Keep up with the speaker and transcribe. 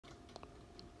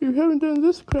We haven't done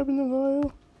this crap in a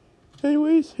while.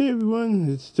 Anyways, hey everyone,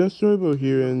 it's JusJarBo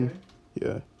here, and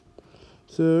yeah.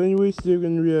 So anyways, today we're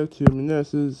gonna react to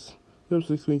Manases. Let's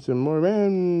explain some more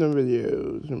random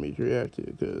videos for me to react to,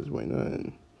 because why not?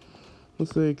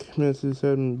 Looks like Manases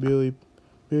haven't really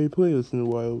played this in a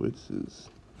while, which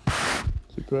is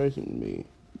surprising to me.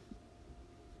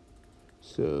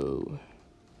 So,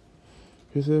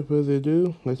 without further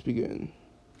ado, let's begin.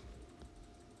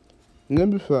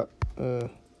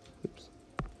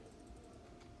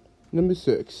 Number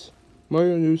 6,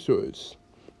 Mario New Swords.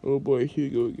 Oh boy, here we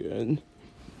go again.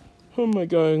 Oh my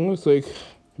god, it looks like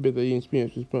I bet that Ian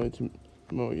Spanish responded to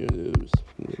Mario News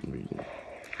for some reason.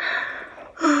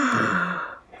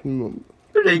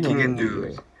 Breaking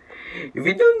news. If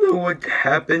you don't know what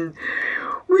happened,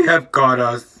 we have caught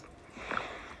us.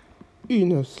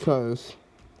 Ian has caught us.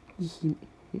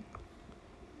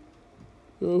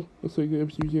 Oh, looks like the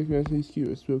episode of Manases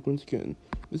Q spoke once again.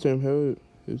 This time, however,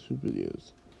 it's for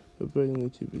videos. Providing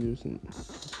like 2 videos in a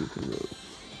row.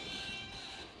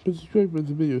 But subscribe for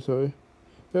the video, sorry.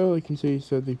 All I can say is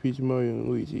that they feature Mario and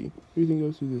Luigi. Everything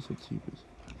else is just the cheapest.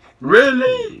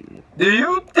 Really? Do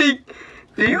you think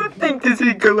this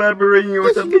is collaborating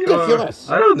or something?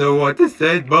 I don't know what to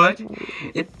say, but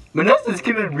Manases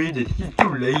cannot read it. He's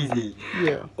too lazy.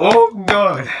 Yeah. Oh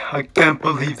god, I can't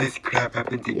believe this crap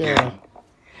happened again. Yeah.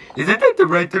 Isn't that the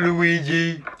right to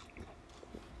Luigi?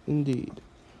 Indeed.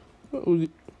 What was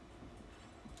it?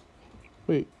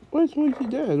 Wait, where's Luigi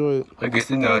dead? Or I guess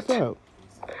not. Out?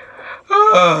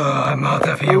 Oh, I'm out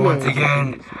of here once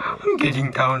again. I'm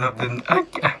getting tired of the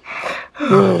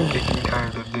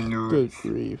news. Good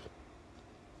grief.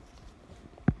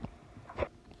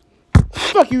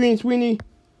 Fuck you, Ian Sweeney.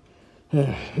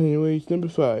 Anyways, number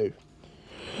 5.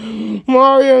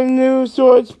 Mario New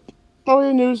Swords.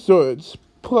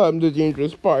 Plum the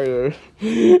dangerous spider.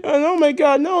 And oh my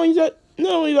god, not only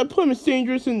that Plum is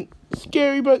dangerous and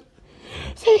scary, but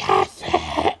she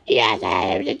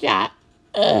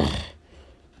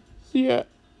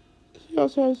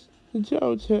also has the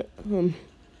toad's head.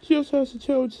 She also has the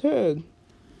toad's head.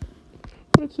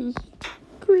 Which is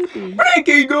creepy.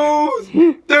 Breaking news!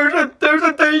 There's a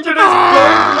dangerous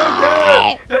spider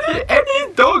again! And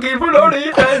he's talking for no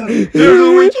reason! Here's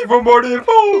Luigi for more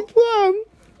info! Plum!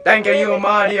 Thank you,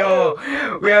 Mario!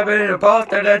 We have been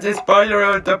imposter that's a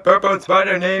spider with a purple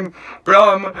spider named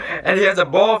Plum, and he has a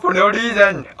ball for no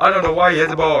reason. I don't know why he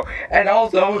has a ball. And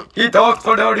also, he talks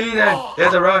for no reason.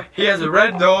 He has a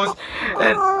red nose,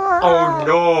 and oh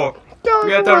no!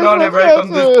 We have to run away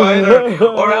from the spider,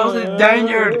 or else it's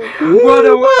endangered. Run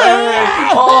away!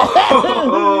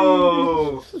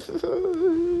 Oh!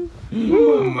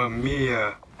 Mamma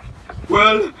mia!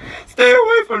 Well, stay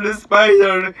away from the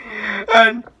spider,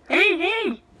 and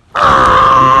hey!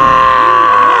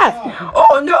 Ah!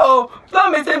 Oh no!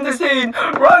 Plum is in the scene!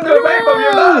 Run away from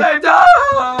your life!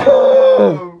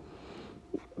 Oh!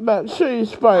 That shitty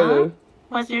spider. Huh?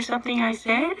 Was there something I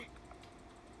said?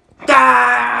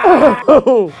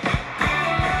 Oh.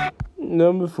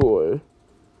 Number 4.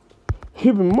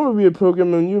 Even more weird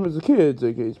program on you as a kid,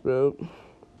 JK Sprout. We're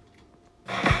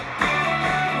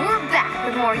back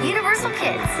with more Universal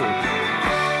Kids.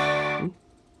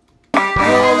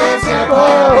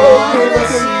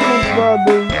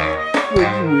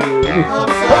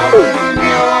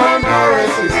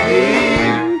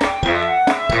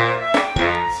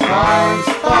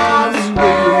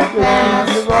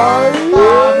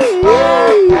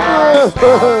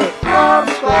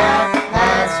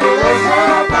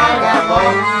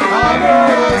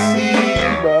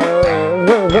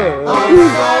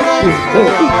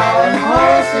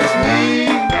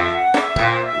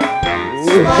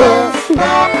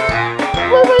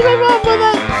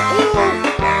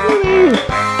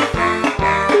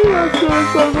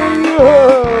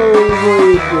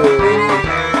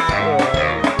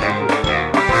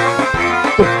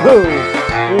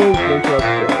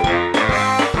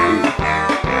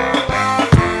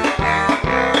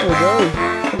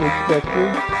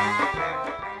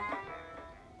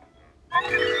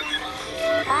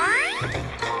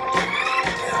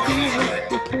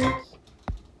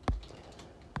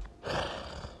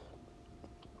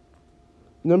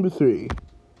 Number 3.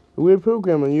 A weird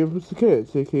program on Universal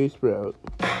Kids, aka Sprout.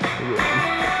 We're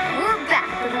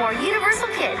back with more Universal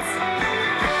Kids.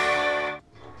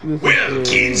 Well,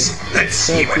 kids, let's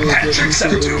see what Patrick's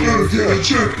up to. Gotta get a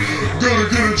check.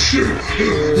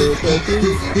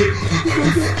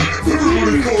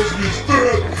 Everybody calls me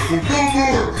fat. Well, no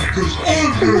more, because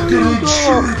I'm gonna get a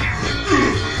check.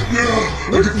 Yeah,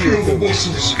 can feel the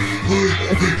muscles. I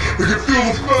can feel the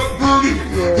fat burning.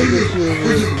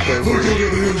 I gotta get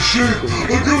it in shape.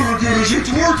 I gotta get it.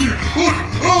 It's working. Look,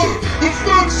 the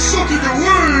fat's sucking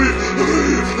away.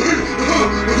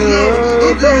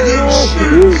 I gotta get in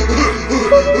shape.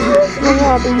 What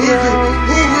happened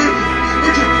now?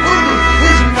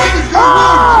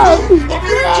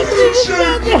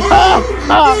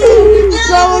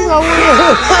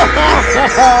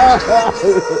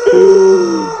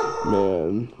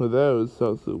 Man, well that was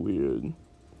also weird.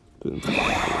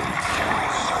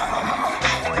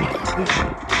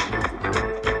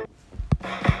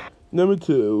 Number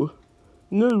 2.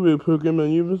 Another weird program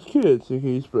on Universal Kids in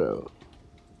case Sprout.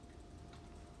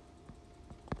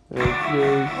 We're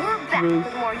back with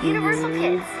more Universal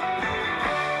Kids.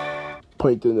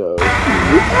 Point to nose.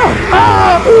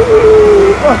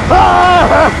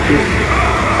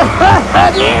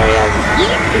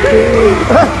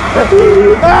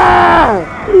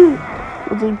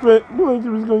 Blanket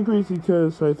was going crazy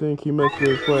because I think he messed with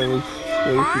his plans.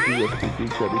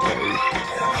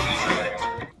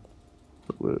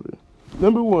 Whatever.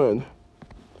 Number 1.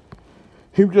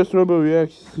 JusJarBo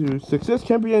reacts to Success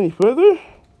Can't Be Any Further?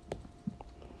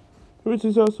 Which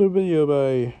is also a video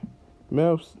by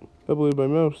Mouse, uploaded by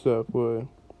Mouse Stuff, or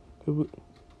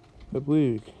I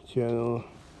believe channel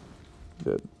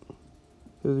that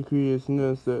the creators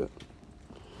announced that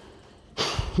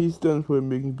he's done for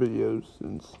making videos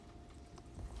since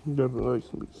he doesn't like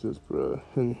some success, bro.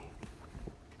 And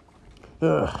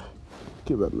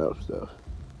give up Mouse Stuff.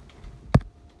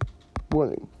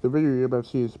 Warning: the video you're about to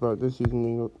see is about this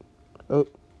using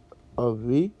a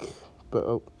week,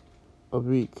 but a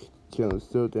week channel is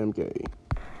still damn gay.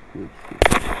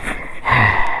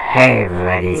 Hey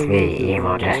everybody, it's me,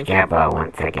 JusJarBo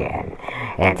once again,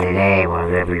 and today we'll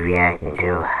be reacting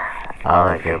to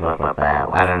I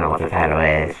don't know what the title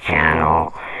is,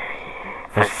 channel.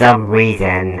 For some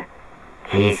reason,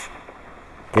 this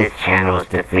channel is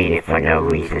defeated for no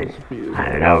reason. I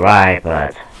don't know why,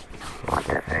 but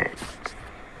whatever.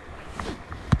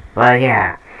 But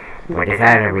yeah, we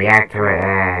decided to react to it,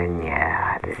 and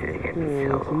yeah, this is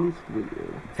gonna be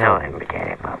so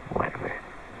energetic, but whatever.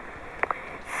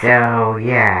 So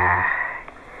yeah,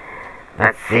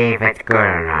 let's see if it's good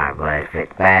or not, but if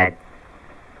it's bad,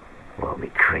 well, we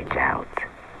cringe out.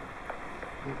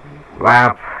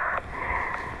 Well,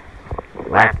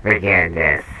 let's begin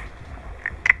this.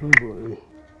 Oh boy.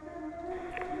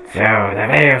 So the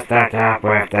video starts off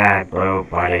with that blue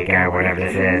bodyguard, whatever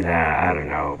this is, I don't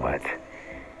know, but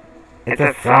it's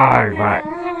a song, but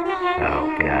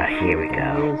oh god, here we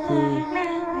go.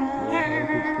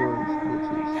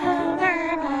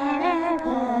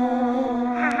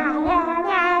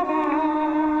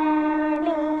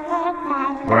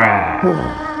 Bruh.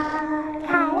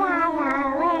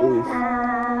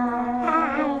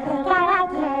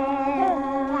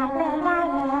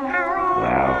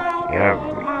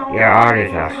 Your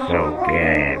artists are so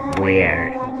good and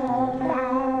weird.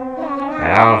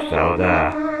 And also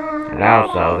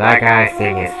that guy's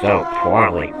singing is so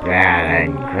poorly bad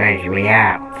and cringe me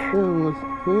out.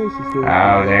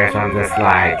 Oh, there's some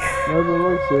dislikes.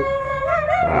 Well,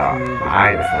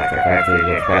 I dislike the fact that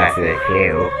you express it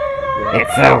too.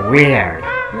 It's so weird.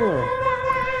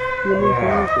 This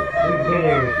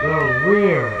video is so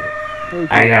weird.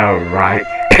 I know, right?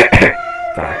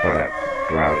 Sorry for the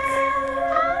throats.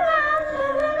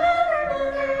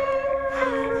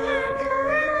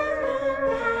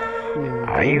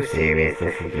 Are you serious?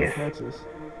 This is just...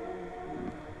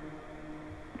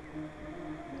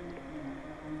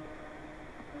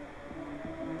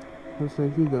 Looks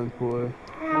like you're done for.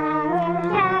 I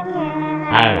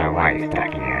don't know why you're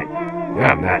stuck here. You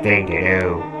have nothing to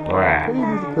do, bruh.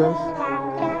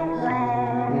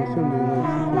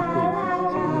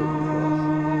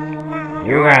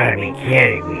 You gotta be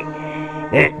kidding me.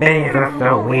 This thing looks so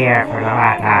weird for the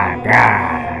last time. God,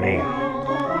 I mean...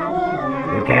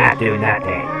 You cannot do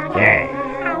nothing. Yay.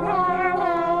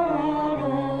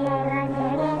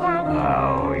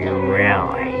 Oh, you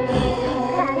really?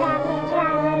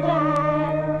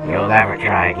 You'll never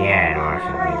try again or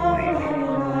something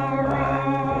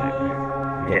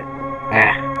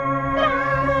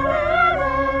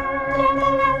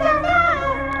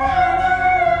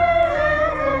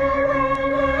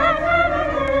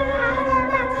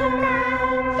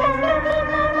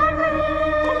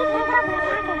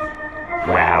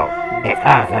Well, it's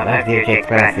awesome if you can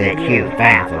express the cute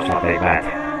fans or something, but...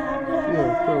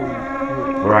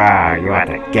 Bro, you have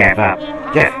to give up.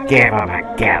 Just give up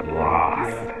and get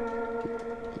lost.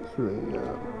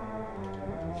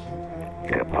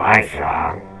 Goodbye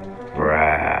song.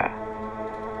 Bruh.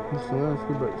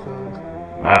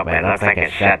 Oh, but it looks like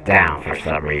it's shut down for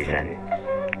some reason.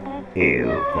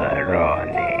 Ew,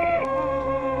 Ronnie.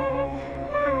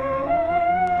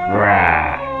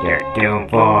 Bruh, you're doomed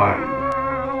for.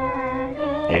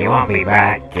 And you won't be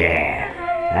back? Yeah.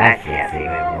 That's just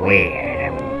even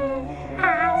weird.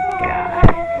 God.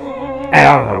 And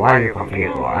also, why are you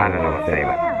confused? Well, I don't know what to say,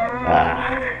 but.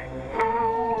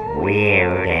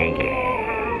 Weird and gay.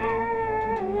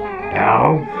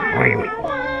 No? What do you mean?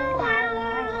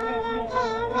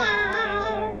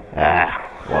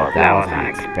 Well, that was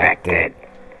unexpected.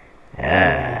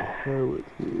 That was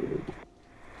weird.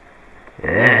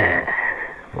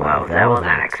 Well, that was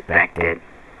unexpected.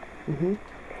 Mm-hmm.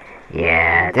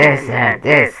 Yeah,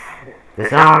 the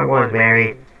song was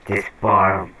very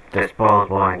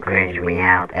disposable and cringed me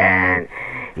out, and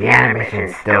the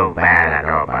animation's still bad at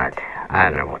all, but I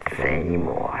don't know what to say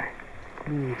anymore.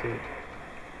 Okay.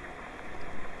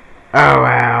 Oh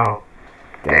well,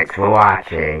 thanks for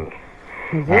watching,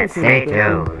 and stay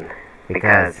tuned,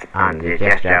 because on the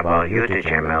JusJarBo YouTube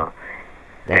channel,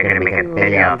 they're gonna make a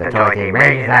video of the toy team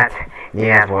races at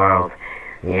Nia's World.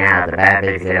 Yeah, the bad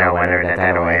babysitter, whatever the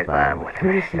title is, but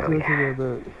whatever. So,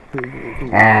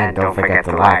 yeah. And don't forget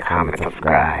to like, comment,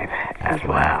 subscribe as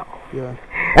well. Yeah.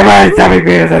 And my zombie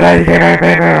videos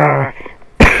are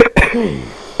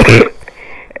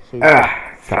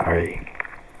sorry.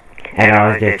 And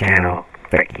on this channel,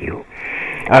 fuck you.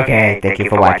 Okay, thank you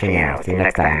for watching, and I'll see you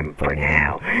next time. For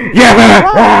now.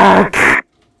 Yeah.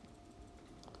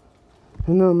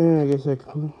 No, man, I guess I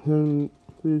can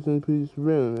please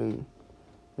run, and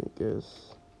I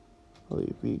guess I'll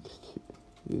leave weeks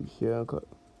here called.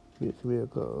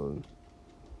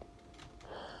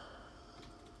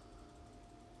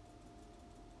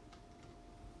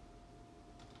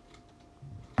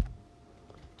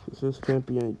 This can't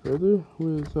be any better,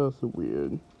 which is also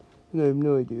weird. And I have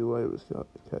no idea why it was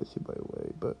catchy, by the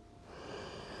way, but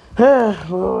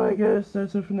well, I guess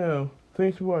that's it for now.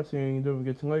 Thanks for watching. Don't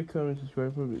forget to like, comment,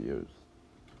 subscribe for videos.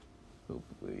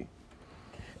 Hopefully.